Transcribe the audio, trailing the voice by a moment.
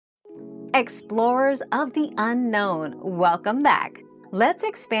Explorers of the unknown, welcome back. Let's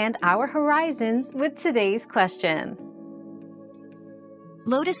expand our horizons with today's question.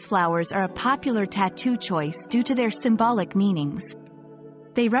 Lotus flowers are a popular tattoo choice due to their symbolic meanings.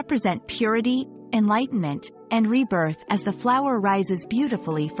 They represent purity, enlightenment, and rebirth as the flower rises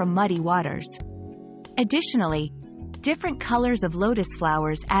beautifully from muddy waters. Additionally, different colors of lotus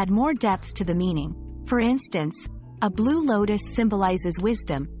flowers add more depth to the meaning. For instance, a blue lotus symbolizes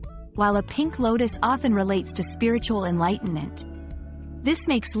wisdom, while a pink lotus often relates to spiritual enlightenment. This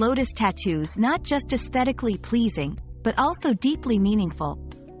makes lotus tattoos not just aesthetically pleasing, but also deeply meaningful,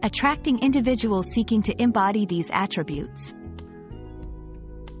 attracting individuals seeking to embody these attributes.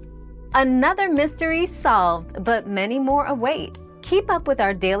 Another mystery solved, but many more await. Keep up with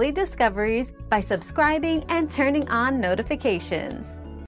our daily discoveries by subscribing and turning on notifications.